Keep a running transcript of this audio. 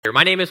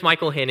My name is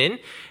Michael Hinnon,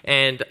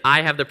 and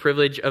I have the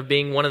privilege of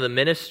being one of the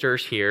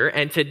ministers here.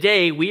 And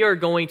today we are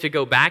going to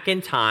go back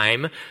in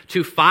time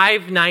to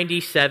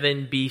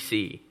 597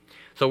 BC.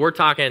 So we're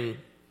talking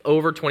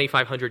over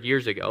 2,500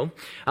 years ago.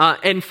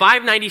 In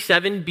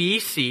 597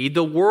 BC,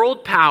 the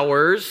world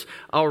powers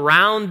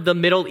around the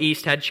Middle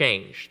East had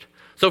changed.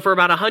 So for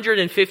about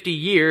 150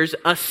 years,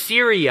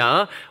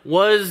 Assyria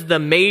was the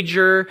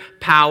major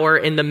power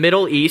in the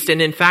Middle East.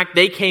 And in fact,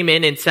 they came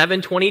in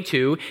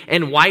 722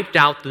 and wiped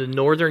out the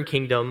northern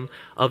kingdom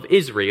of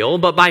Israel.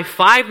 But by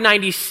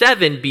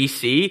 597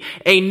 BC,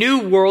 a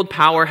new world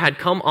power had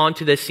come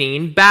onto the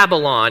scene.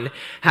 Babylon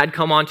had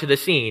come onto the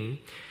scene.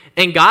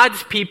 And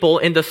God's people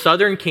in the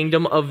southern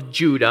kingdom of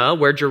Judah,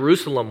 where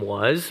Jerusalem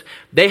was,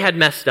 they had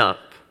messed up.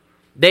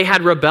 They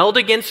had rebelled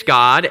against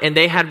God, and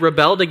they had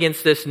rebelled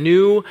against this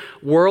new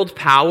world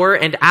power.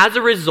 And as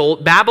a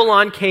result,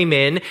 Babylon came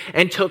in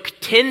and took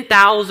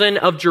 10,000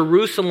 of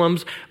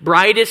Jerusalem's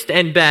brightest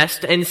and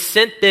best and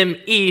sent them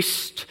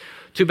east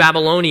to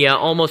Babylonia,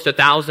 almost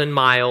 1,000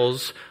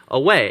 miles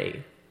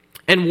away.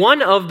 And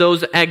one of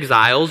those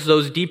exiles,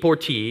 those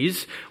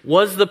deportees,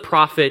 was the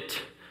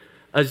prophet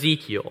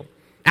Ezekiel.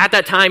 At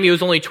that time, he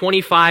was only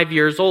 25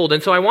 years old.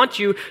 And so I want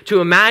you to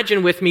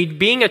imagine with me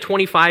being a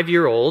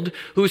 25-year-old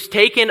who's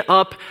taken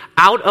up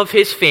out of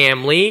his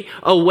family,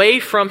 away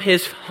from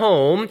his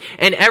home,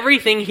 and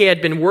everything he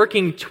had been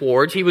working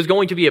towards, he was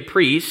going to be a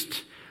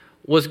priest,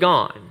 was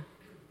gone.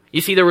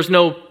 You see, there was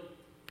no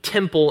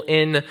temple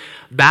in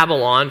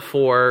Babylon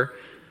for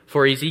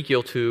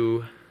Ezekiel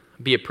to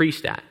be a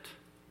priest at.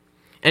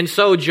 And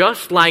so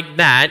just like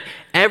that,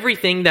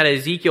 everything that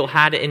Ezekiel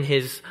had in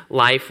his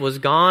life was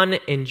gone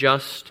in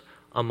just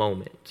a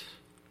moment.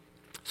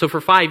 So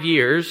for 5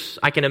 years,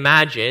 I can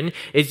imagine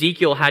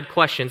Ezekiel had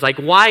questions like,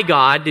 why,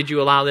 God, did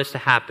you allow this to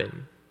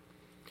happen?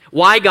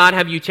 Why, God,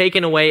 have you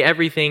taken away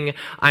everything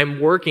I'm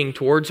working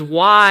towards?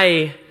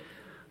 Why,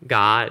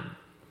 God?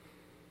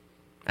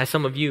 As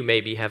some of you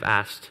maybe have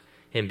asked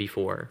him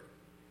before.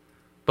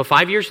 But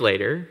 5 years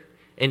later,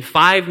 in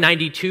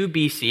 592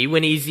 BC,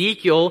 when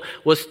Ezekiel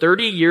was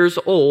 30 years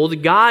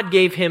old, God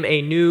gave him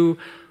a new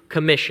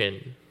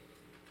commission.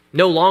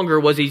 No longer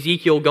was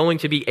Ezekiel going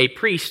to be a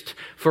priest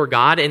for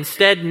God.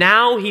 Instead,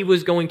 now he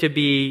was going to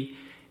be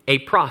a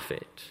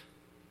prophet.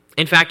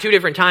 In fact, 2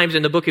 different times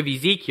in the book of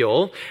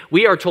Ezekiel,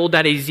 we are told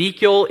that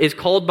Ezekiel is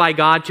called by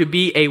God to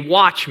be a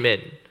watchman.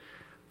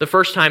 The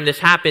first time this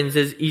happens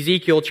is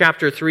Ezekiel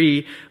chapter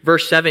 3,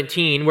 verse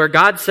 17, where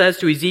God says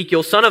to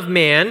Ezekiel, "Son of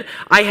man,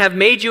 I have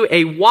made you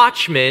a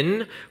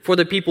watchman for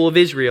the people of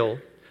Israel.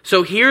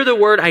 So hear the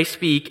word I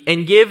speak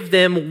and give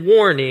them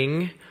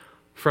warning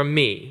from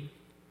me."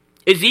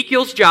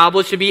 Ezekiel's job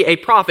was to be a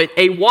prophet,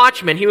 a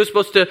watchman. He was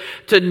supposed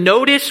to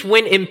notice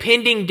when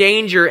impending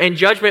danger and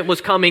judgment was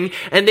coming,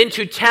 and then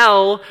to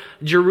tell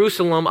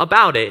Jerusalem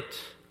about it.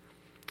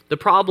 The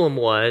problem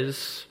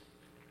was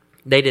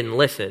they didn't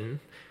listen.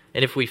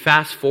 And if we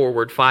fast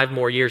forward 5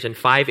 more years, in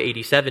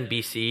 587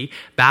 BC,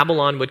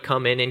 Babylon would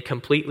come in and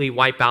completely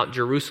wipe out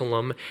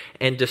Jerusalem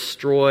and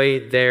destroy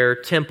their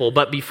temple.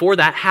 But before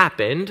that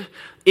happened,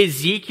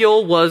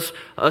 Ezekiel was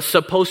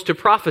supposed to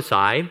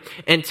prophesy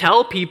and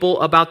tell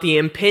people about the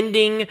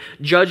impending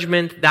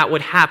judgment that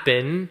would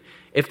happen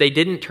if they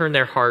didn't turn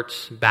their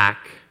hearts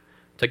back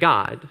to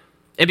God.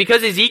 And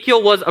because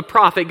Ezekiel was a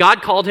prophet,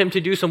 God called him to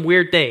do some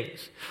weird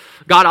things.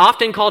 God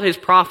often called his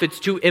prophets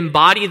to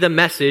embody the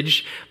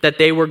message that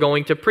they were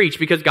going to preach,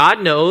 because God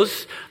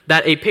knows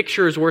that a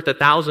picture is worth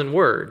 1,000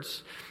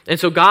 words. And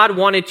so God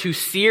wanted to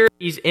sear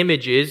these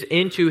images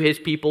into his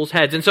people's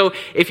heads. And so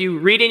if you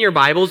read in your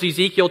Bibles,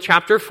 Ezekiel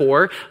chapter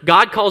 4,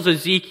 God calls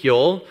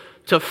Ezekiel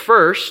to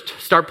first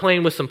start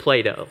playing with some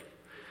Play-Doh.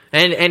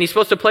 And he's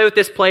supposed to play with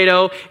this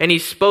Play-Doh, and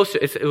he's supposed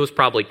to, it was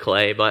probably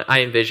clay, but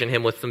I envision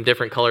him with some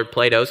different colored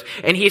Play-Dohs.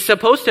 And he's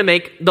supposed to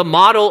make the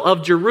model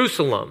of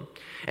Jerusalem.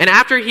 And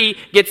after he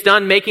gets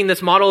done making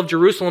this model of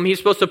Jerusalem, he's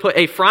supposed to put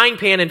a frying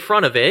pan in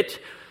front of it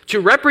to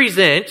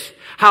represent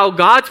how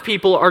God's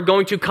people are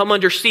going to come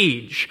under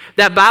siege,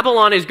 that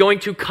Babylon is going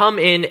to come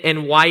in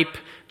and wipe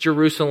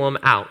Jerusalem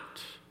out.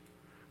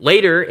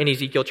 Later in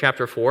Ezekiel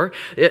chapter 4,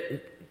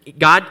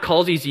 God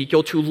calls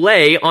Ezekiel to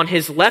lay on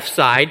his left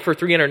side for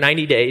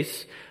 390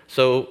 days.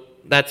 So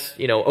that's,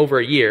 over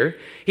a year.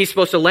 He's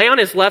supposed to lay on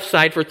his left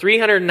side for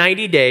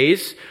 390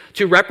 days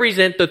to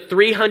represent the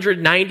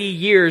 390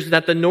 years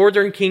that the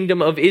northern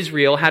kingdom of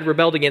Israel had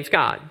rebelled against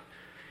God.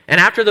 And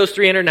after those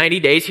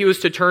 390 days, he was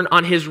to turn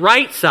on his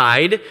right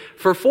side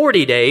for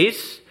 40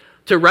 days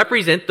to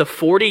represent the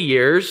 40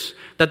 years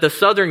that the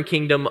southern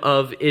kingdom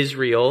of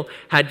Israel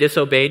had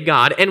disobeyed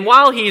God. And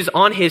while he's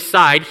on his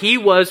side, he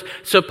was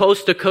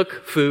supposed to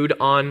cook food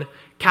on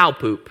cow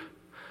poop.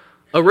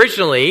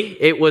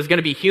 Originally, it was going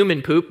to be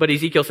human poop, but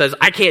Ezekiel says,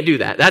 I can't do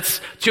that.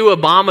 That's too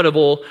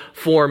abominable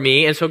for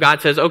me. And so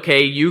God says,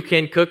 okay, you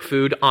can cook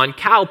food on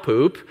cow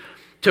poop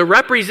to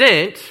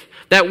represent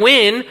that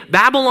when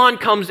Babylon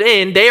comes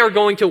in, they are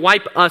going to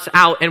wipe us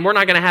out and we're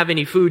not going to have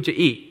any food to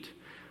eat.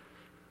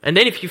 And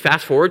then if you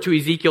fast forward to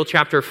Ezekiel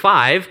chapter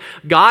 5,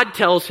 God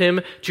tells him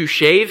to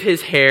shave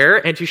his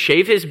hair and to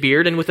shave his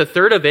beard, and with a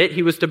third of it,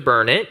 he was to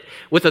burn it.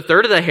 With a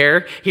third of the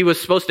hair, he was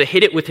supposed to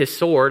hit it with his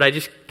sword. I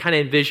just kind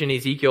of envision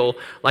Ezekiel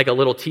like a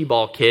little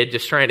t-ball kid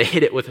just trying to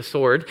hit it with a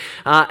sword.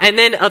 And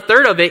then a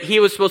third of it, he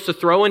was supposed to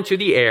throw into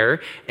the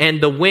air,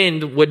 and the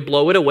wind would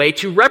blow it away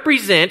to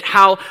represent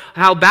how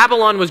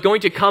Babylon was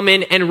going to come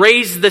in and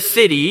raise the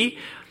city,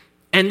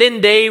 and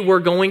then they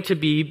were going to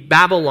be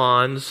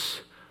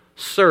Babylon's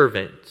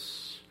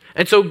servants.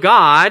 And so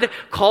God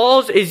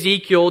calls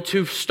Ezekiel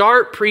to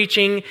start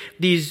preaching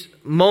these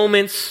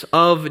moments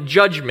of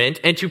judgment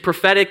and to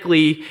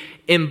prophetically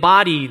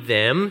embody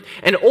them.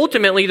 And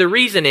ultimately, the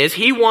reason is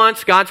he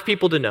wants God's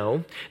people to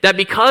know that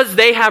because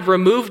they have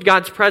removed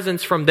God's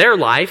presence from their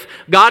life,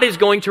 God is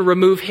going to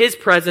remove his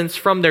presence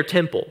from their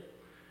temple.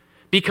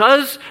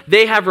 Because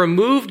they have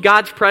removed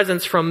God's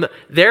presence from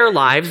their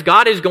lives,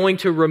 God is going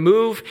to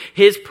remove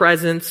his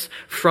presence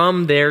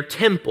from their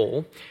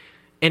temple.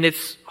 And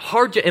it's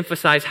hard to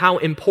emphasize how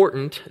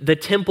important the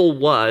temple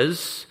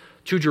was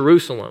to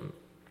Jerusalem.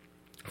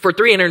 For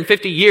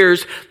 350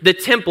 years, the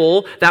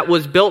temple that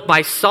was built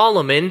by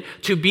Solomon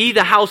to be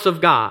the house of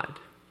God.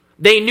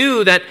 They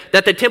knew that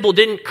the temple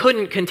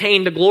couldn't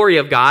contain the glory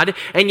of God,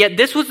 and yet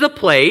this was the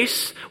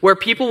place where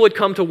people would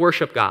come to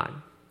worship God.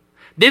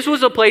 This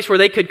was a place where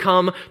they could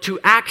come to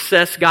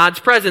access God's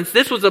presence.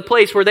 This was a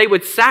place where they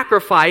would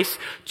sacrifice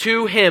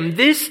to him.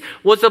 This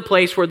was a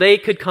place where they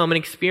could come and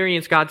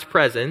experience God's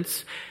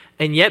presence.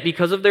 And yet,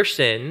 because of their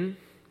sin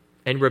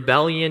and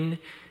rebellion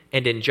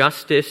and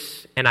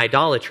injustice and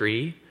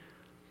idolatry,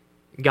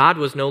 God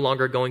was no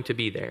longer going to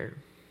be there.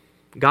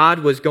 God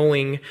was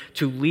going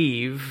to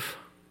leave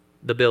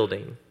the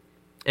building.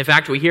 In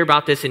fact, we hear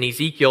about this in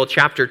Ezekiel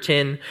chapter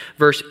 10,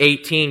 verse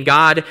 18.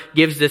 God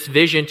gives this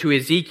vision to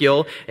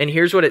Ezekiel, and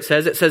here's what it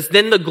says. It says,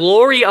 "Then the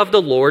glory of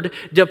the Lord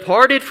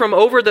departed from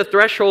over the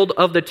threshold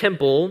of the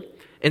temple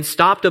and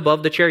stopped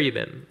above the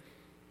cherubim."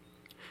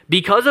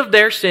 Because of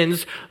their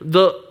sins,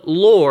 the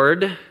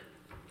Lord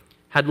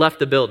had left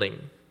the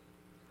building.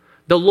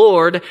 The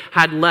Lord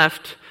had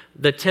left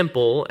the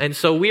temple, and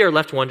so we are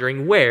left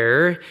wondering,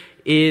 where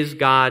is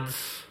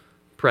God's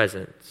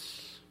presence?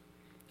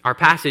 Our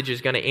passage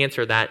is going to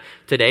answer that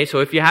today.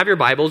 So if you have your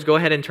Bibles, go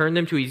ahead and turn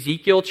them to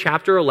Ezekiel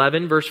chapter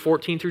 11, verse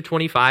 14 through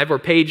 25, or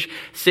page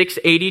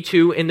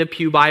 682 in the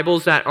pew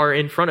Bibles that are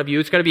in front of you.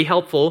 It's going to be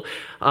helpful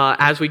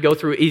as we go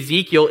through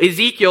Ezekiel.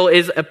 Ezekiel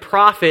is a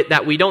prophet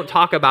that we don't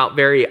talk about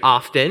very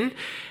often.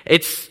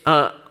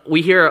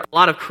 We hear a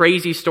lot of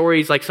crazy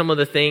stories like some of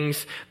the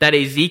things that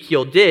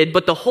Ezekiel did,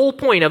 but the whole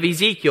point of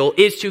Ezekiel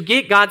is to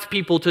get God's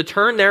people to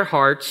turn their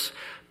hearts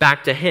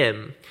back to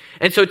him.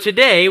 And so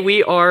today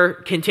we are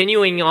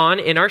continuing on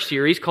in our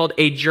series called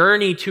A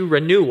Journey to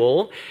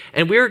Renewal,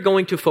 and we're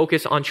going to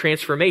focus on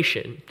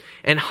transformation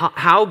and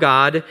how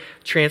God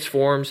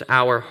transforms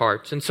our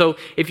hearts. And so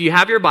if you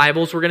have your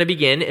Bibles, we're going to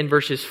begin in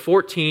verses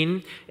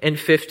 14 and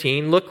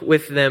 15. Look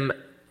with them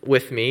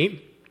with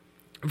me.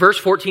 Verse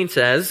 14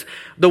 says,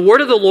 "The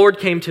word of the Lord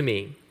came to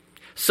me.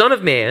 Son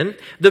of man,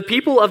 the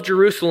people of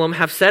Jerusalem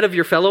have said of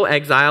your fellow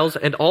exiles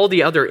and all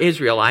the other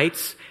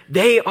Israelites,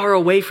 they are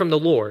away from the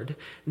Lord.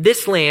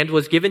 This land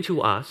was given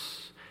to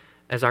us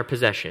as our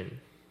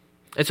possession."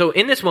 And so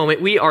in this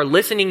moment, we are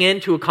listening in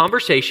to a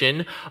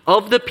conversation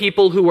of the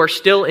people who are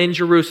still in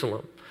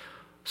Jerusalem.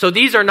 So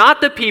these are not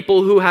the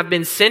people who have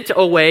been sent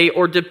away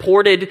or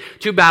deported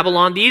to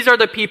Babylon. These are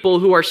the people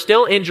who are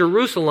still in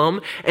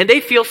Jerusalem, and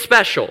they feel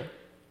special.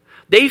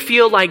 They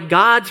feel like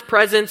God's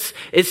presence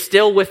is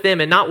still with them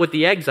and not with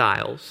the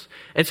exiles.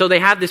 And so they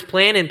have this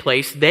plan in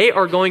place. They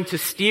are going to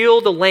steal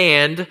the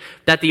land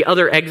that the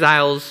other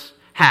exiles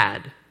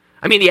had.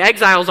 I mean, the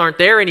exiles aren't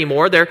there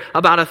anymore. They're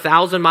about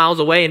 1,000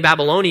 miles away in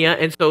Babylonia.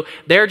 And so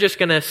they're just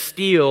going to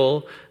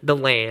steal the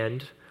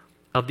land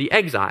of the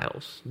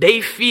exiles.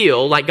 They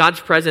feel like God's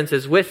presence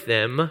is with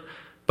them,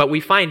 but we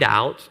find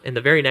out in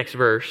the very next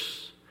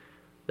verse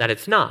that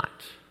it's not.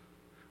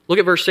 Look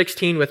at verse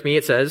 16 with me.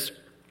 It says,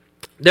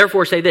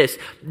 "Therefore say this,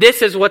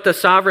 this is what the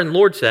sovereign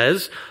Lord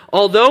says,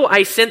 although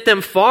I sent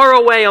them far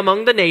away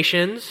among the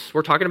nations,"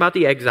 we're talking about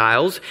the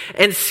exiles,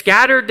 "and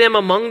scattered them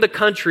among the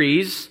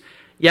countries,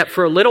 yet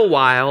for a little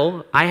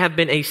while I have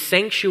been a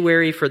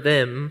sanctuary for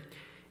them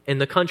in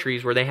the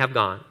countries where they have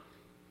gone."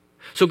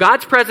 So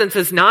God's presence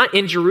is not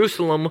in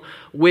Jerusalem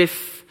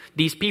with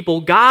these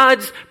people.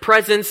 God's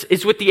presence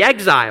is with the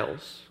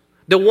exiles,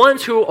 the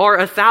ones who are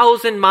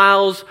 1,000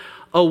 miles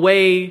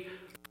away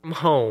from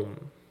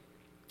home.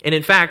 And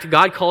in fact,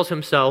 God calls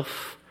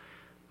himself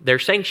their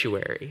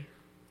sanctuary.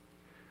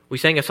 We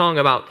sang a song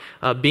about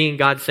being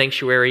God's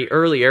sanctuary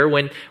earlier.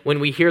 When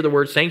we hear the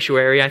word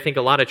sanctuary, I think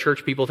a lot of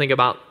church people think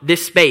about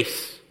this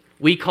space.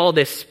 We call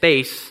this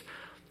space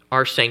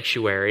our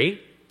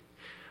sanctuary.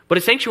 But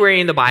a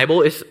sanctuary in the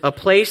Bible is a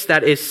place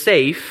that is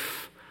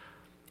safe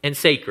and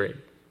sacred.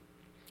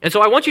 And so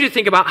I want you to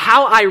think about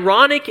how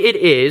ironic it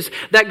is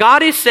that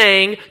God is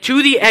saying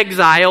to the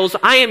exiles,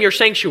 "I am your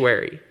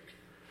sanctuary."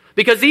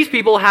 Because these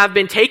people have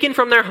been taken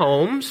from their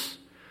homes,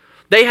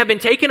 They have been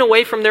taken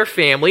away from their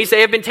families.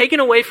 They have been taken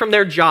away from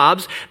their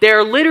jobs. They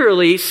are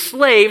literally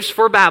slaves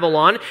for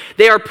Babylon.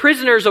 They are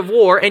prisoners of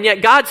war, and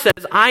yet God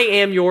says, I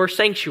am your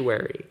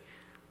sanctuary.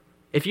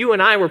 If you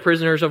and I were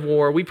prisoners of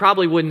war, we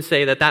probably wouldn't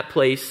say that that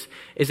place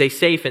is a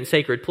safe and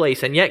sacred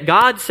place. And yet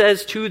God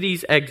says to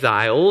these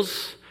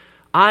exiles,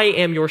 I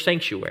am your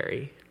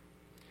sanctuary.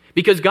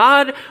 Because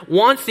God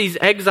wants these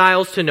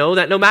exiles to know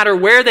that no matter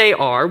where they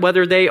are,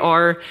 whether they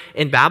are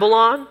in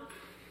Babylon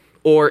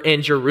or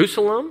in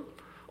Jerusalem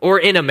or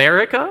in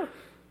America,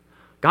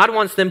 God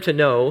wants them to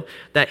know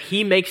that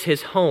he makes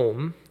his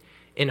home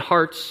in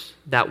hearts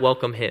that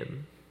welcome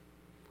him.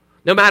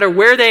 No matter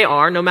where they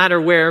are, no matter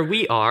where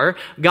we are,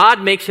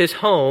 God makes his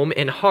home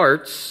in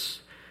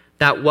hearts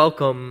that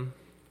welcome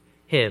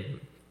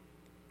him.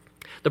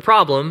 The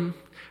problem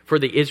for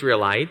the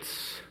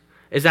Israelites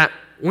is that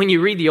when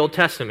you read the Old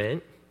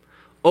Testament,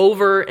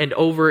 over and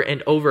over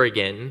and over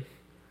again,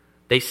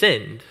 they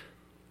sinned.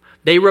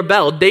 They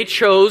rebelled. They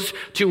chose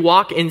to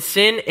walk in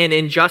sin and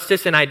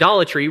injustice and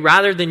idolatry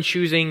rather than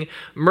choosing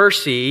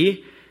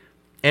mercy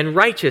and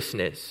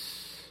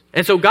righteousness.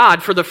 And so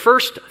God, for the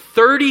first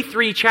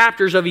 33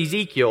 chapters of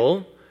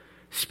Ezekiel,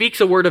 speaks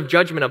a word of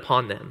judgment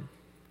upon them.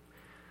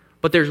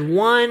 But there's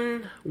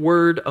one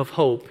word of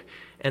hope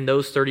in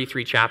those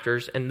 33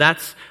 chapters, and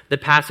that's the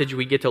passage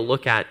we get to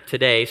look at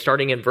today,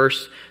 starting in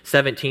verse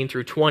 17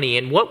 through 20.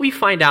 And what we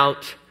find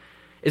out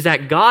is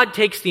that God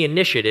takes the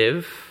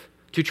initiative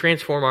to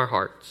transform our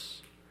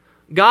hearts.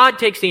 God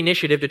takes the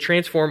initiative to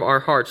transform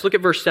our hearts. Look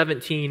at verse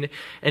 17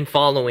 and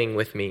following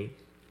with me.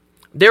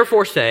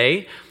 Therefore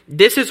say,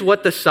 this is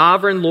what the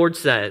sovereign Lord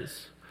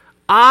says.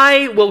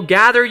 I will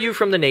gather you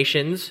from the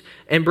nations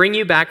and bring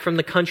you back from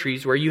the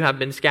countries where you have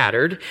been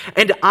scattered,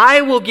 and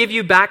I will give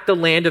you back the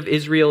land of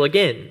Israel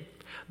again.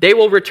 They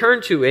will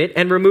return to it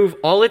and remove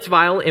all its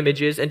vile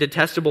images and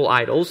detestable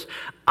idols.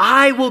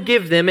 I will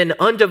give them an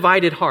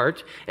undivided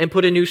heart and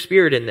put a new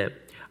spirit in them.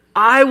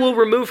 I will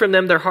remove from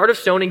them their heart of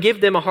stone and give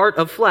them a heart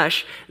of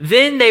flesh.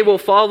 Then they will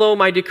follow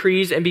my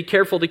decrees and be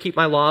careful to keep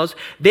my laws.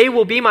 They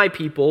will be my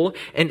people,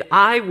 and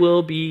I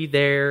will be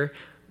their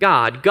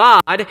God.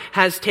 God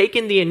has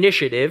taken the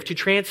initiative to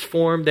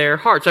transform their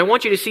hearts. I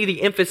want you to see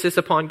the emphasis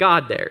upon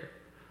God there.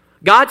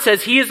 God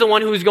says he is the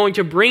one who is going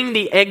to bring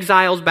the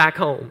exiles back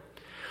home.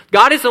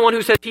 God is the one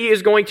who says he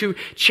is going to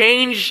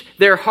change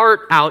their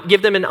heart out,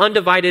 give them an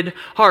undivided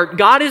heart.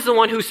 God is the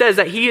one who says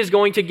that he is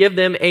going to give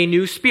them a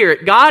new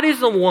spirit. God is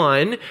the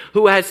one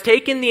who has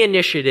taken the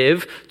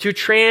initiative to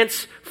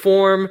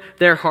transform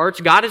their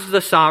hearts. God is the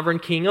sovereign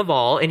king of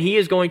all, and he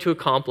is going to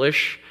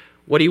accomplish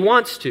what he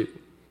wants to.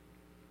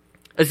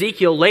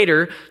 Ezekiel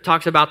later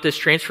talks about this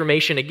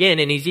transformation again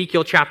in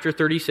Ezekiel chapter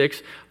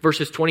 36,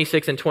 verses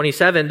 26 and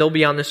 27. They'll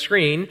be on the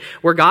screen,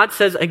 where God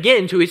says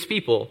again to his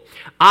people,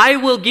 I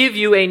will give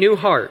you a new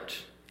heart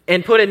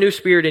and put a new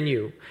spirit in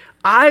you.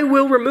 I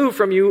will remove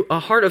from you a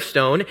heart of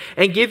stone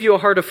and give you a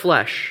heart of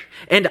flesh.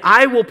 And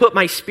I will put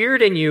my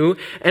spirit in you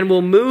and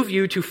will move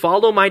you to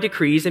follow my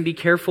decrees and be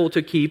careful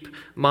to keep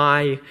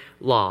my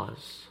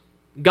laws.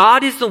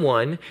 God is the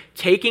one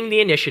taking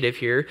the initiative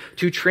here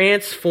to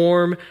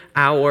transform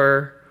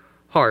our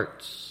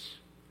hearts.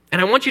 And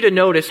I want you to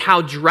notice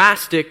how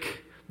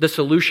drastic the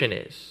solution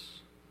is.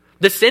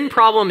 The sin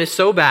problem is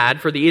so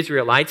bad for the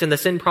Israelites, and the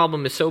sin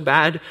problem is so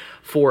bad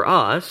for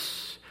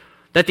us,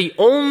 that the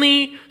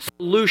only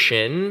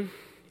solution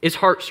is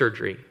heart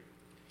surgery.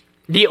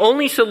 The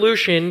only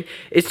solution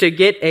is to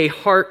get a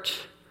heart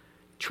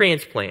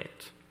transplant.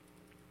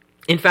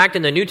 In fact,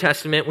 in the New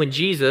Testament, when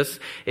Jesus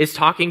is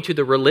talking to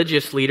the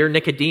religious leader,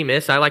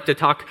 Nicodemus, I like to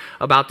talk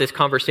about this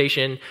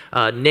conversation,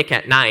 Nick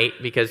at night,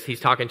 because he's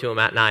talking to him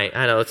at night.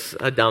 I know it's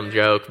a dumb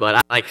joke, but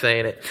I like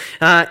saying it.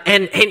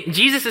 And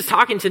Jesus is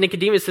talking to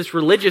Nicodemus, this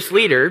religious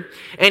leader,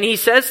 and he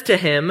says to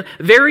him,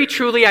 very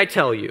truly I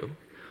tell you,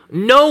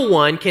 no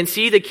one can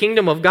see the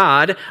kingdom of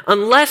God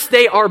unless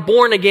they are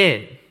born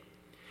again.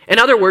 In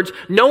other words,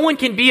 no one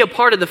can be a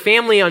part of the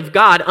family of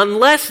God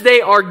unless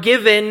they are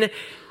given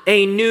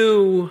a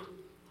new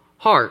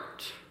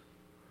heart.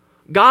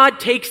 God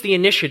takes the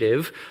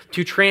initiative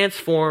to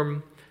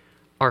transform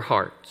our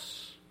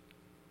hearts.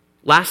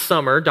 Last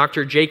summer,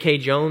 Dr. J.K.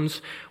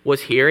 Jones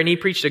was here, and he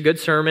preached a good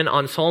sermon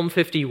on Psalm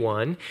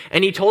 51,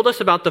 and he told us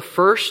about the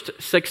first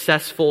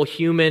successful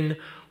human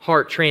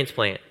heart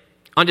transplant.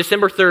 On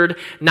December 3rd,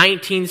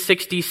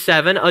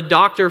 1967, a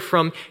doctor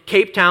from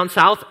Cape Town,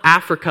 South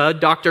Africa,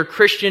 Dr.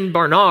 Christian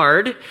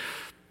Barnard,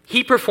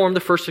 he performed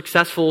the first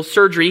successful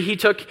surgery. He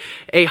took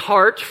a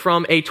heart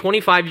from a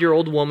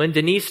 25-year-old woman,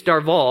 Denise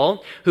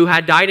Darval, who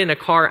had died in a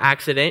car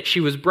accident. She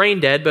was brain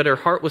dead, but her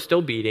heart was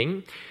still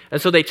beating. And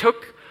so they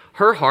took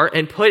her heart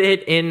and put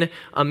it in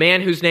a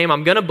man whose name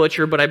I'm going to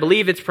butcher, but I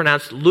believe it's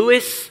pronounced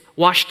Louis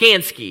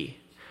Washkansky.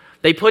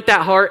 They put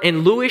that heart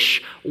in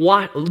Louis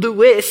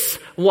Washkansky.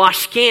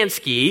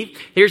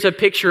 Here's a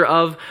picture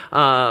of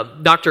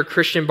Dr.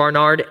 Christian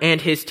Barnard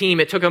and his team.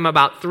 It took him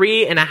about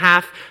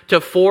 3.5 to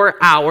 4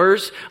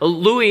 hours.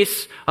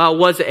 Louis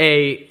was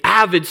an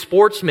avid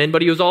sportsman,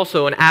 but he was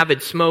also an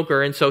avid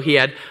smoker. And so he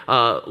had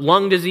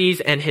lung disease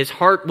and his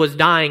heart was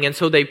dying. And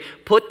so they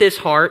put this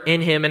heart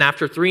in him. And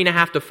after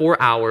 3.5 to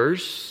 4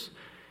 hours,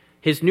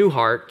 his new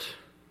heart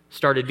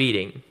started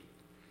beating.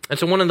 And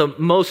so one of the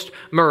most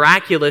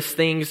miraculous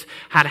things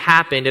had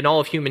happened in all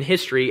of human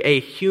history, a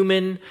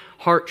human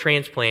heart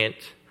transplant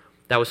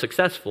that was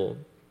successful.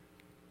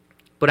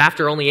 But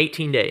after only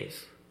 18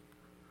 days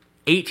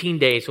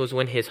was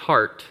when his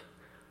heart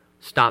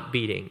stopped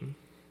beating.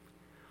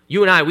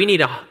 You and I, we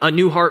need a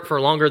new heart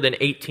for longer than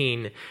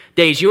 18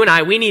 days. You and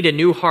I, we need a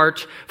new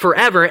heart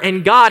forever.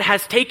 And God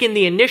has taken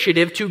the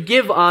initiative to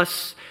give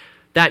us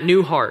that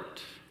new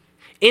heart.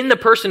 In the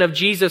person of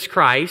Jesus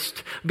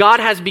Christ, God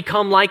has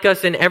become like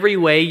us in every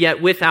way, yet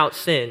without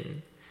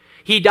sin.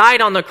 He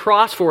died on the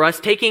cross for us,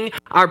 taking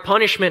our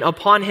punishment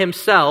upon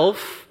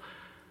himself,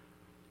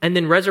 and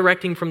then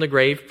resurrecting from the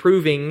grave,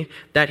 proving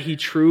that he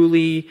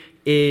truly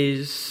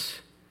is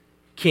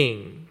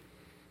King.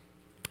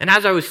 And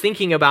as I was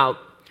thinking about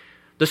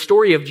the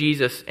story of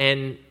Jesus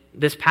and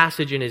this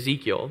passage in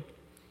Ezekiel,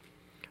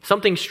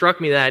 something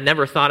struck me that I'd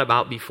never thought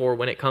about before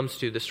when it comes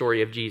to the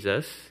story of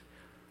Jesus.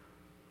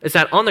 Is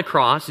that on the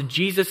cross,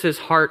 Jesus'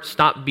 heart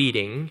stopped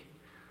beating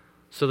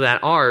so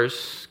that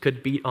ours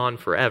could beat on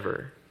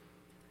forever.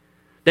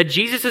 That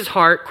Jesus'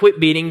 heart quit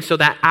beating so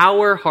that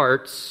our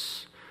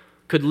hearts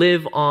could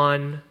live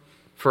on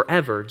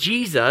forever.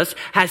 Jesus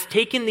has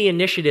taken the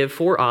initiative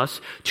for us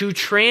to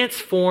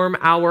transform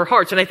our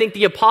hearts. And I think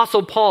the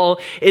Apostle Paul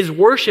is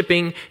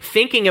worshiping,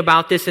 thinking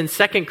about this in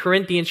 2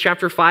 Corinthians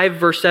chapter 5,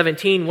 verse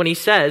 17, when he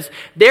says,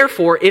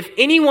 "Therefore, if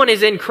anyone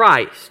is in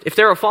Christ, if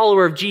they're a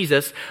follower of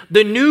Jesus,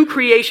 the new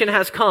creation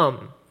has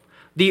come.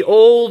 The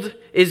old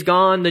is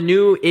gone, the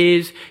new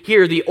is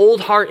here. The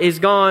old heart is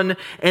gone,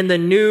 and the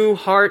new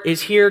heart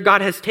is here."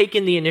 God has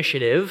taken the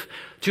initiative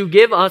to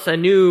give us a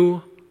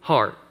new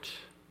heart.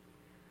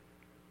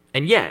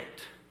 And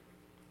yet,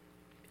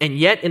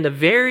 in the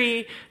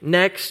very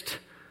next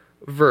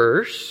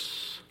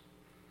verse,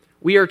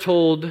 we are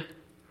told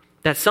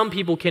that some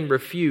people can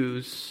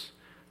refuse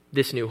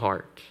this new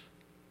heart.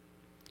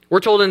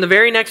 We're told in the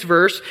very next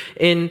verse,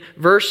 in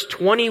verse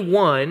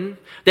 21,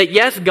 that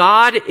yes,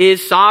 God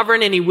is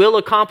sovereign and he will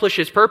accomplish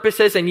his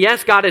purposes. And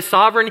yes, God is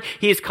sovereign.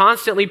 He is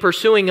constantly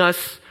pursuing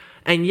us.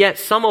 And yet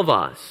some of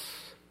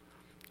us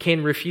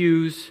can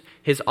refuse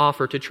his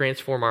offer to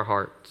transform our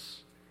hearts.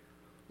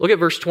 Look at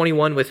verse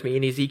 21 with me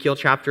in Ezekiel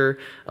chapter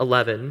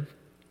 11.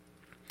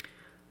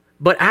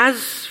 "But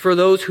as for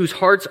those whose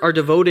hearts are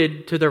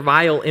devoted to their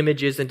vile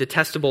images and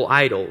detestable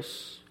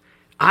idols,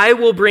 I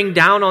will bring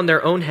down on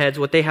their own heads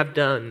what they have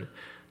done,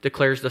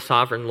 declares the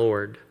sovereign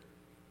Lord."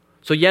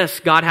 So yes,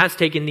 God has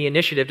taken the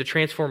initiative to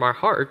transform our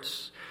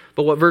hearts,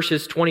 but what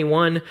verses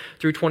 21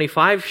 through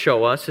 25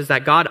 show us is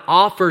that God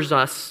offers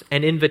us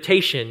an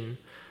invitation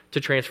to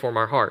transform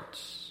our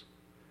hearts.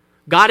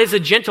 God is a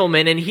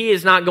gentleman, and he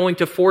is not going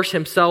to force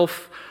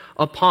himself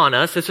upon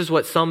us. This is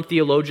what some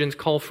theologians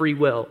call free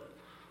will.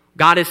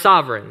 God is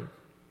sovereign,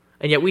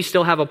 and yet we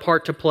still have a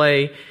part to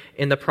play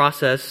in the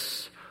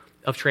process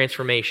of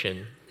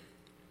transformation.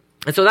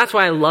 And so that's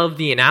why I love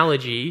the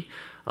analogy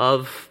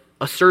of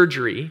a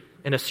surgery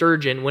and a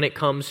surgeon when it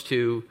comes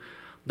to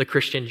the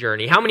Christian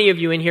journey. How many of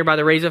you in here, by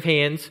the raise of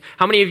hands,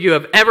 how many of you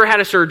have ever had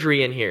a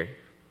surgery in here?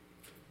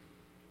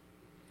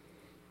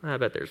 I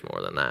bet there's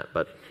more than that,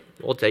 but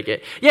we'll take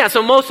it. Yeah,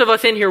 so most of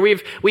us in here,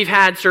 we've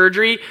had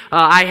surgery.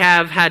 I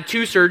have had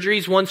 2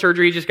 surgeries. One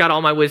surgery just got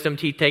all my wisdom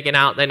teeth taken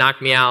out. They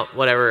knocked me out,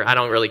 whatever. I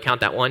don't really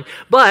count that one.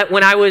 But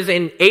when I was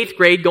in 8th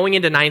grade, going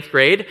into 9th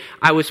grade,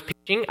 I was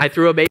pitching. I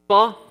threw a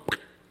baseball.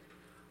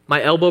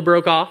 My elbow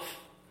broke off.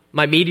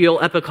 My medial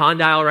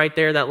epicondyle right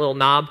there, that little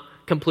knob,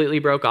 completely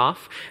broke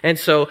off. And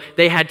so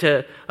they had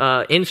to,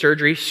 in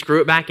surgery,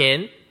 screw it back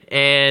in.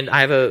 And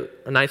I have a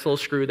nice little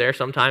screw there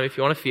sometime if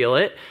you want to feel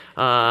it.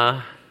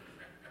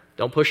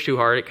 Don't push too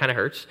hard, it kind of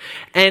hurts.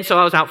 And so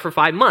I was out for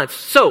 5 months.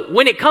 So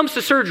when it comes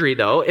to surgery,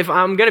 though, if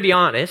I'm going to be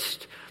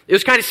honest, it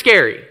was kind of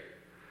scary,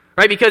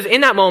 right? Because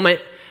in that moment,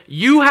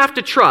 you have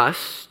to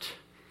trust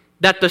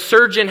that the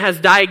surgeon has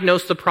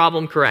diagnosed the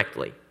problem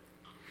correctly.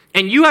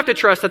 And you have to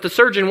trust that the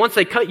surgeon, once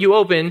they cut you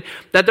open,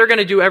 that they're going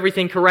to do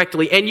everything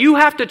correctly. And you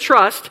have to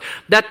trust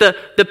that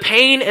the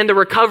pain and the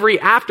recovery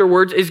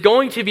afterwards is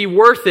going to be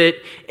worth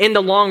it in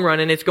the long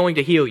run, and it's going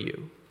to heal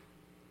you.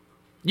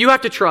 You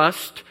have to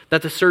trust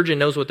that the surgeon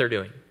knows what they're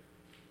doing.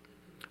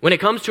 When it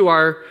comes to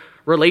our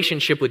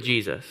relationship with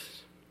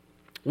Jesus,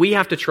 we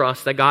have to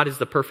trust that God is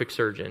the perfect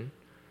surgeon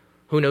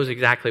who knows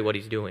exactly what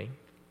he's doing.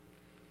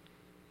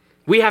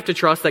 We have to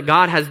trust that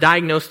God has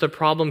diagnosed the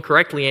problem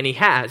correctly, and he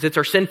has. It's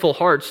our sinful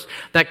hearts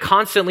that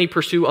constantly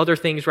pursue other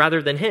things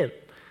rather than him.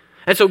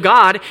 And so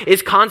God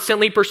is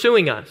constantly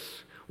pursuing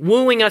us,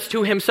 wooing us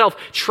to himself,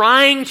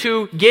 trying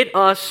to get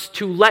us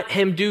to let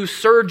him do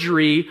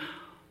surgery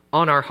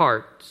on our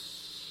hearts.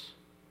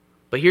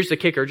 But here's the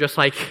kicker, just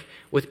like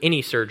with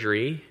any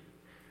surgery,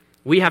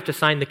 we have to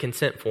sign the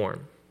consent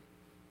form.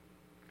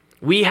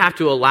 We have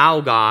to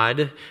allow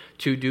God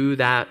to do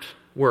that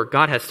work.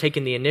 God has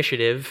taken the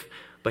initiative,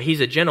 but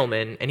he's a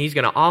gentleman, and he's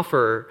going to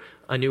offer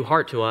a new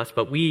heart to us,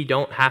 but we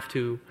don't have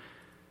to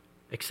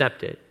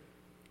accept it.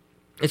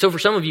 And so for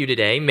some of you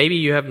today, maybe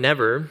you have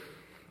never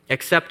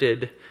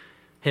accepted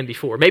him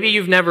before. Maybe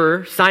you've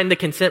never signed the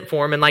consent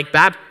form and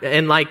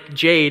like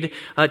Jade,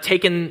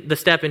 taken the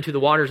step into the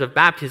waters of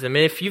baptism.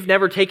 And if you've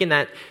never taken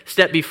that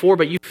step before,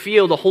 but you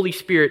feel the Holy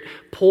Spirit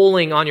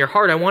pulling on your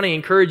heart, I want to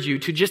encourage you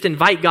to just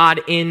invite God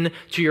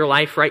into your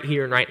life right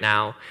here and right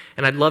now.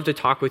 And I'd love to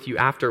talk with you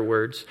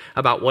afterwards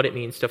about what it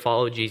means to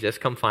follow Jesus.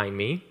 Come find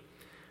me.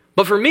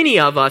 But for many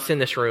of us in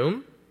this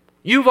room,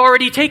 you've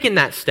already taken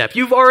that step.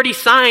 You've already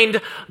signed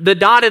the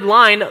dotted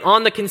line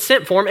on the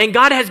consent form, and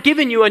God has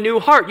given you a new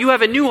heart. You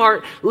have a new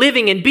heart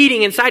living and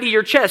beating inside of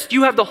your chest.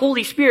 You have the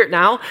Holy Spirit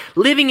now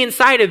living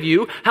inside of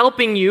you,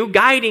 helping you,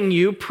 guiding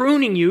you,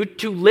 pruning you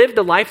to live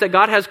the life that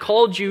God has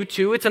called you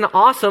to. It's an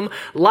awesome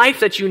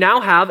life that you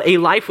now have, a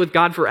life with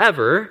God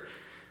forever.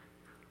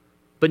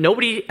 But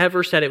nobody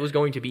ever said it was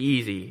going to be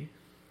easy.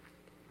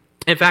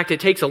 In fact, it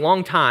takes a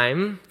long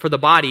time for the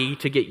body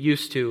to get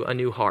used to a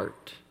new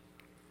heart.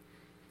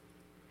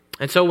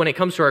 And so when it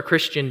comes to our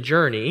Christian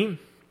journey,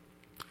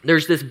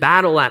 there's this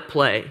battle at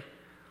play.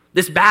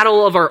 This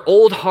battle of our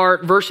old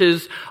heart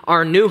versus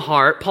our new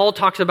heart. Paul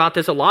talks about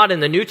this a lot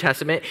in the New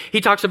Testament. He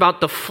talks about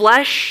the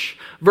flesh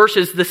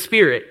versus the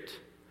spirit.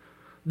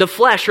 The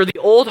flesh, or the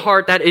old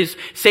heart that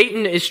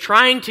Satan is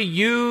trying to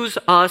use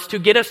us to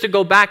get us to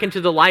go back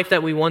into the life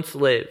that we once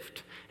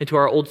lived, into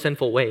our old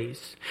sinful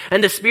ways.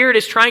 And the spirit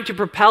is trying to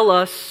propel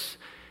us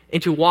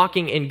into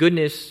walking in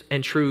goodness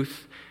and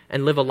truth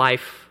and live a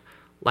life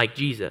like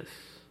Jesus.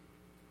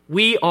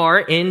 We are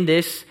in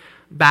this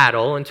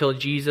battle until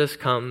Jesus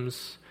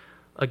comes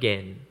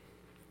again.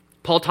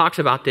 Paul talks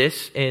about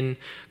this in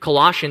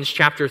Colossians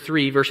chapter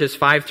 3, verses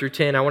 5 through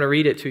 10. I want to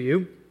read it to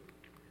you.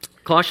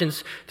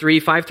 Colossians 3,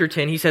 5 through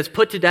 10, he says,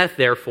 "Put to death,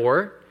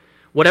 therefore,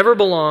 whatever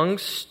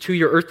belongs to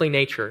your earthly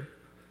nature,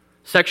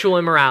 sexual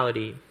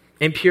immorality,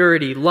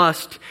 impurity,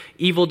 lust,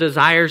 evil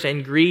desires,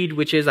 and greed,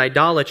 which is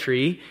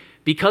idolatry.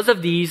 Because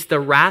of these, the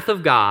wrath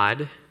of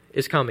God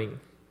is coming.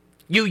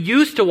 You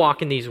used to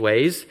walk in these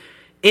ways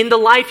in the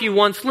life you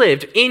once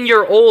lived, in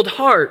your old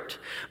heart.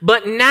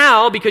 But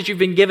now, because you've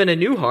been given a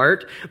new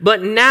heart,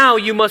 but now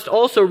you must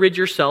also rid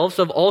yourselves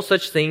of all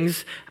such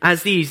things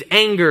as these: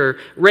 anger,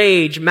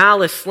 rage,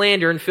 malice,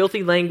 slander, and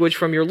filthy language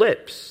from your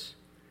lips.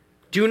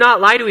 Do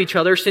not lie to each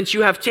other, since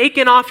you have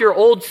taken off your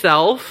old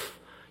self,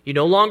 you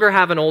no longer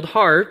have an old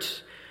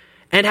heart,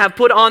 and have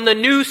put on the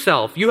new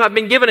self. You have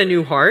been given a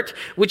new heart,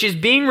 which is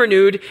being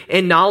renewed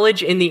in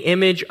knowledge in the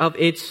image of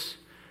its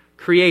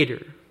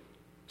Creator."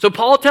 So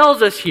Paul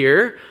tells us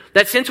here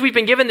that since we've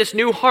been given this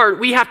new heart,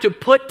 we have to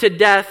put to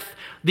death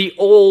the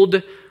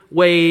old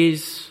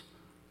ways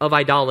of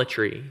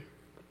idolatry.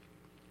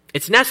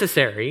 It's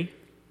necessary,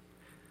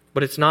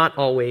 but it's not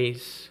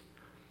always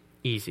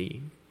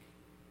easy.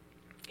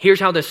 Here's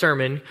how the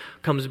sermon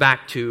comes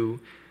back to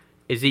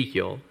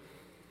Ezekiel.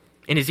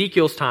 In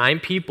Ezekiel's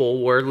time,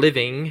 people were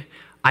living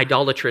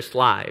idolatrous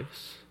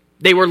lives.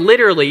 They were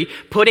literally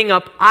putting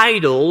up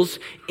idols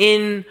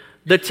in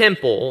the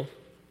temple.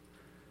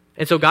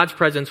 And so God's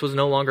presence was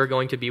no longer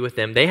going to be with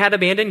them. They had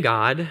abandoned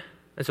God,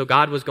 and so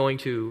God was going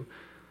to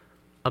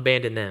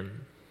abandon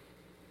them.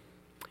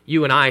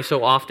 You and I,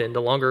 so often,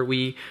 the longer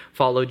we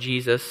follow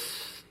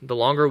Jesus, the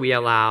longer we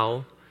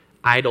allow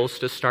idols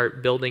to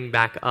start building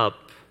back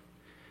up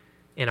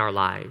in our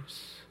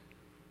lives.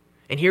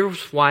 And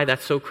here's why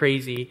that's so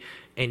crazy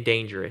and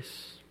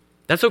dangerous.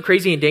 That's so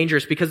crazy and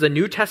dangerous because the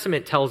New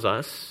Testament tells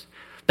us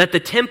that the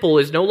temple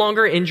is no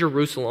longer in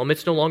Jerusalem.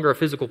 It's no longer a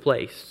physical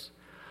place.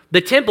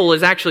 The temple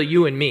is actually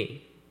you and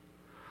me.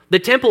 The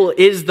temple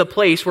is the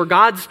place where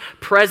God's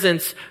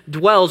presence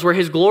dwells, where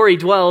his glory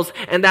dwells,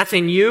 and that's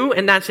in you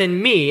and that's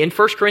in me. In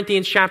 1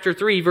 Corinthians chapter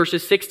 3,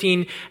 verses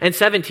 16 and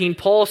 17,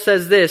 Paul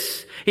says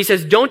this. He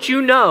says, "Don't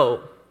you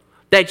know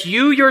that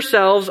you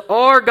yourselves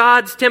are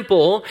God's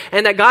temple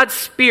and that God's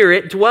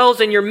Spirit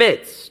dwells in your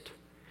midst?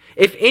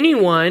 If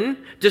anyone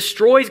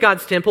destroys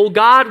God's temple,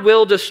 God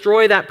will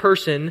destroy that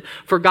person,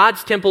 for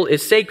God's temple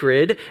is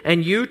sacred,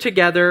 and you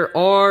together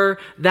are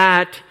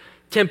that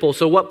temple."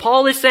 So what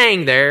Paul is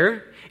saying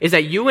there is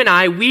that you and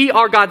I, we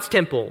are God's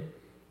temple.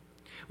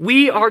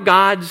 We are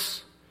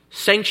God's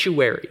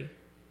sanctuary.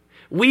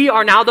 We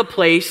are now the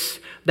place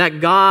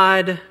that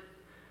God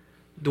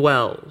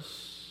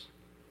dwells.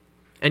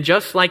 And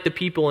just like the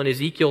people in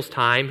Ezekiel's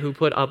time who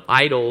put up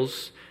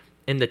idols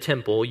in the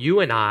temple, you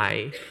and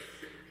I,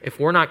 if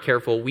we're not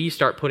careful, we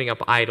start putting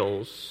up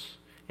idols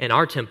in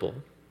our temple,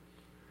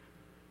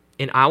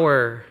 in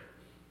our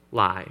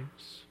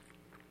lives.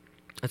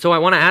 And so I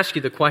want to ask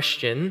you the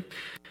question,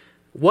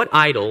 what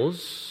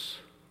idols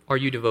are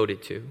you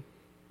devoted to?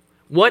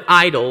 What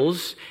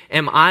idols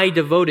am I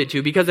devoted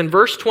to? Because in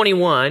verse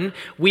 21,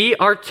 we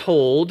are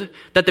told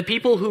that the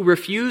people who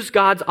refuse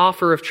God's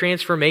offer of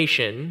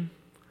transformation,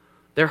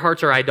 their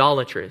hearts are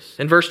idolatrous.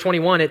 In verse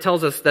 21, it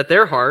tells us that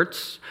their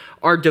hearts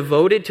are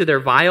devoted to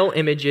their vile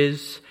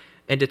images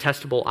and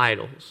detestable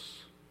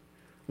idols.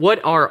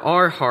 What are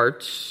our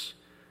hearts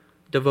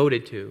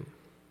devoted to?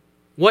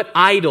 What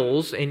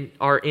idols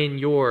are in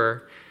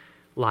your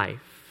life.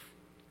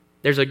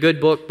 There's a good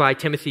book by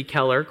Timothy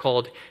Keller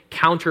called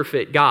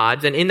Counterfeit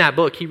Gods, and in that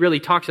book he really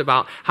talks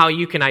about how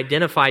you can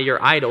identify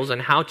your idols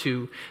and how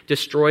to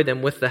destroy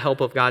them with the help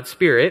of God's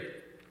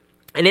Spirit.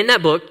 And in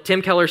that book,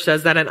 Tim Keller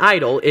says that an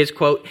idol is,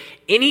 quote,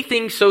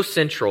 anything so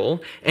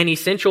central and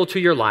essential to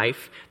your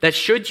life that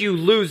should you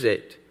lose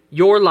it,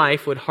 your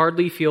life would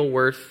hardly feel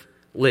worth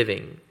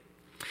living.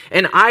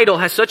 An idol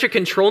has such a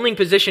controlling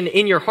position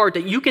in your heart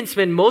that you can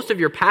spend most of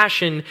your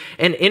passion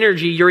and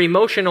energy, your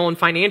emotional and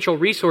financial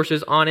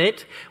resources on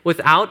it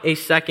without a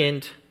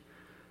second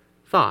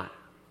thought.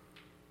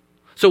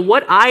 So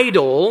what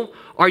idol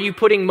are you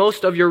putting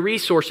most of your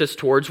resources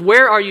towards?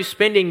 Where are you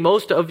spending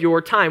most of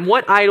your time?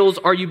 What idols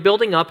are you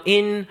building up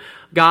in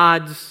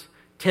God's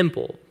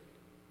temple?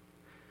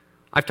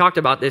 I've talked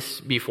about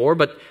this before,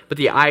 but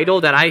the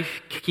idol that I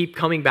keep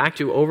coming back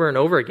to over and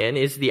over again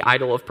is the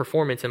idol of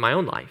performance in my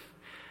own life.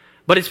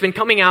 But it's been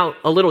coming out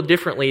a little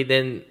differently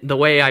than the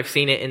way I've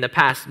seen it in the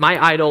past.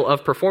 My idol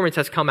of performance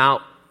has come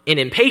out in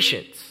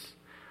impatience.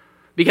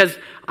 Because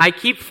I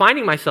keep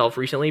finding myself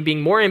recently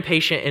being more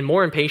impatient,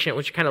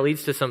 which kind of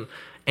leads to some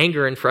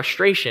anger and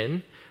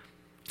frustration.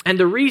 And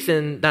the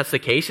reason that's the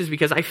case is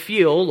because I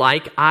feel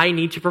like I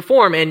need to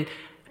perform.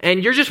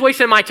 And you're just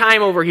wasting my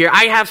time over here.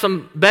 I have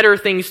some better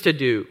things to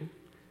do.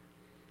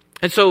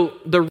 And so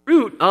the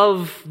root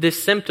of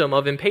this symptom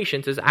of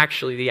impatience is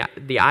actually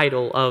the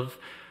idol of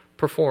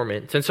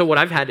performance. And so what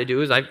I've had to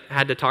do is I've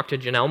had to talk to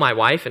Janelle, my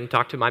wife, and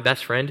talk to my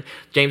best friend,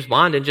 James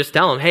Bond, and just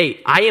tell them, hey,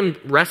 I am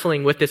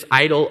wrestling with this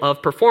idol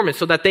of performance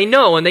so that they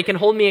know and they can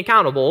hold me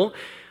accountable.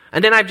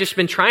 And then I've just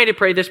been trying to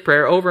pray this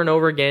prayer over and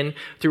over again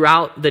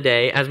throughout the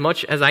day as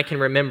much as I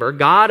can remember.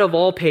 God of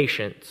all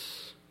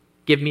patience,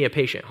 give me a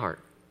patient heart.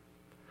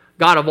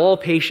 God of all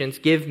patience,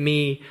 give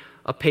me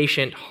a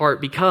patient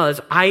heart,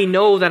 because I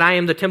know that I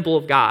am the temple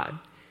of God.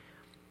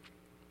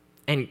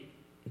 And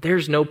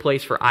there's no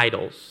place for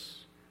idols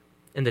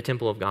in the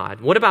temple of God.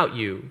 What about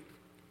you?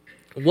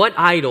 What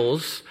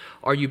idols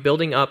are you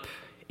building up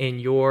in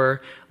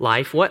your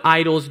life? What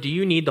idols do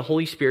you need the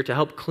Holy Spirit to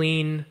help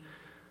clean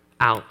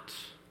out?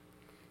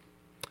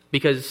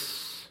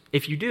 Because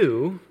if you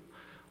do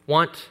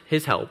want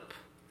His help,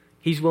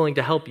 He's willing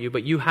to help you,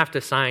 but you have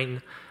to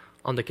sign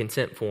on the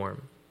consent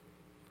form.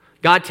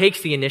 God takes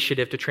the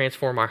initiative to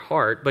transform our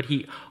heart, but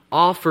He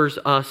offers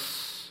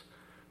us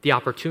the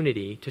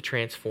opportunity to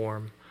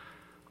transform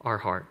our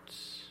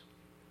hearts.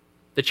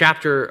 The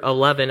chapter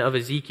 11 of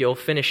Ezekiel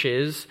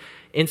finishes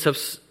in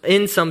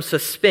some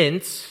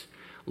suspense,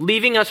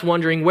 leaving us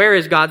wondering, where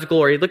is God's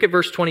glory? Look at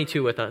verse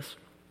 22 with us.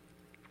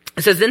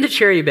 It says, then the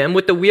cherubim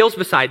with the wheels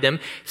beside them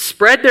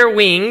spread their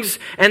wings,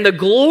 and the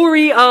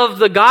glory of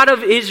the God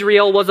of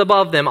Israel was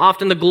above them.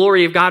 Often the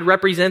glory of God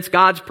represents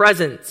God's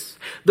presence.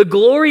 The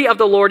glory of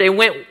the Lord, it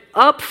went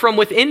up from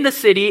within the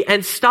city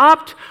and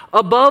stopped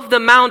above the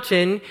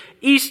mountain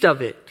east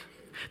of it.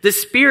 The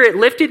Spirit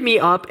lifted me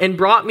up and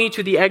brought me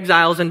to the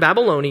exiles in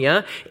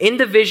Babylonia in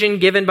the vision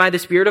given by the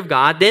Spirit of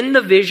God. Then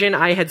the vision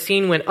I had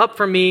seen went up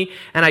from me,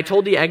 and I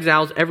told the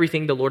exiles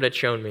everything the Lord had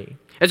shown me.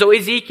 And so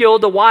Ezekiel,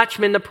 the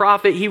watchman, the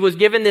prophet, he was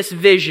given this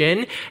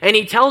vision, and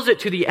he tells it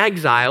to the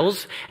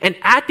exiles. And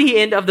at the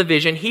end of the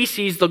vision, he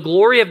sees the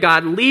glory of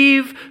God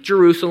leave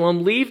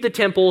Jerusalem, leave the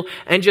temple,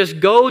 and just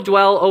go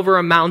dwell over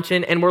a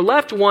mountain. And we're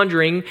left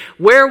wondering,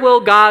 where will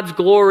God's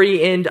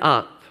glory end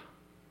up?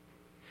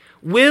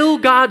 Will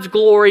God's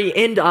glory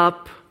end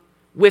up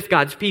with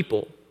God's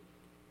people?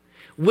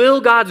 Will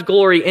God's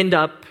glory end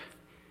up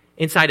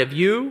inside of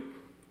you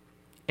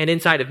and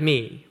inside of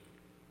me?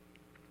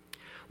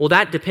 Well,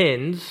 that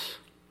depends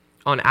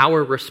on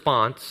our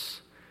response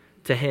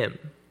to Him.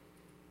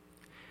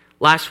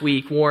 Last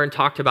week, Warren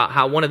talked about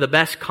how one of the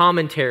best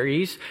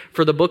commentaries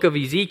for the book of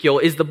Ezekiel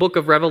is the book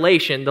of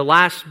Revelation, the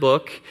last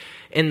book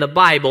in the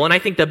Bible. And I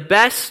think the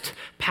best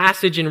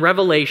passage in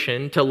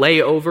Revelation to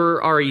lay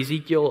over our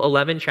Ezekiel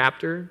 11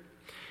 chapter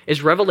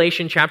is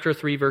Revelation chapter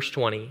 3, verse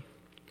 20.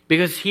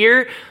 Because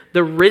here,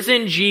 the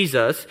risen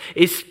Jesus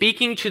is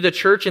speaking to the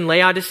church in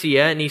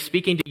Laodicea, and He's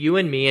speaking to you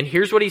and me. And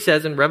here's what He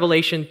says in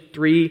Revelation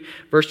 3,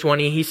 verse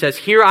 20. He says,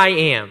 here I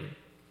am.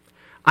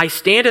 I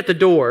stand at the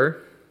door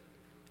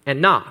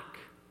and knock.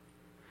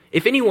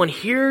 If anyone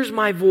hears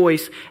my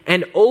voice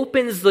and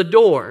opens the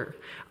door,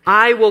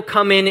 I will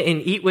come in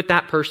and eat with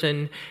that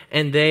person,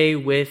 and they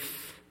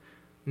with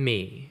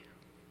me.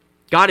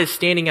 God is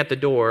standing at the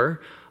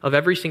door of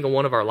every single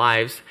one of our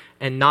lives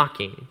and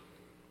knocking,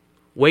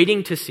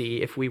 waiting to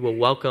see if we will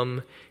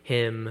welcome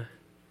Him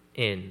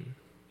in.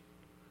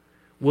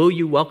 Will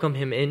you welcome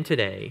Him in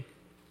today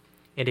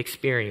and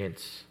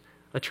experience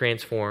a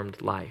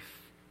transformed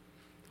life?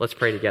 Let's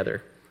pray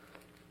together.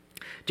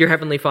 Dear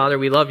Heavenly Father,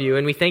 we love You,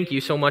 and we thank You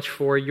so much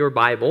for Your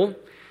Bible.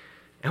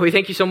 And we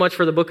thank You so much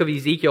for the book of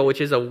Ezekiel, which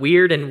is a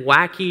weird and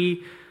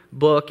wacky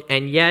book,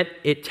 and yet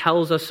it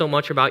tells us so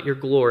much about Your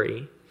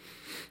glory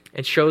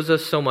and shows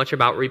us so much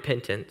about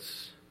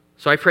repentance.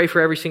 So I pray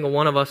for every single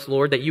one of us,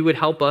 Lord, that You would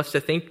help us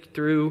to think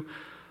through,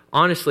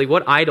 honestly,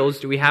 what idols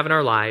do we have in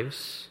our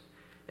lives,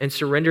 and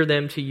surrender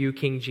them to You,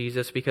 King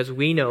Jesus, because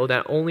we know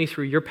that only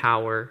through Your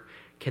power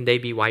can they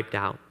be wiped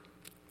out?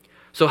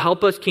 So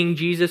help us, King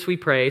Jesus, we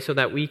pray, so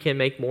that we can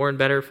make more and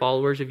better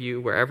followers of you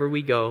wherever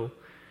we go.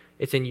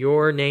 It's in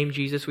your name,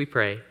 Jesus, we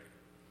pray.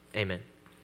 Amen.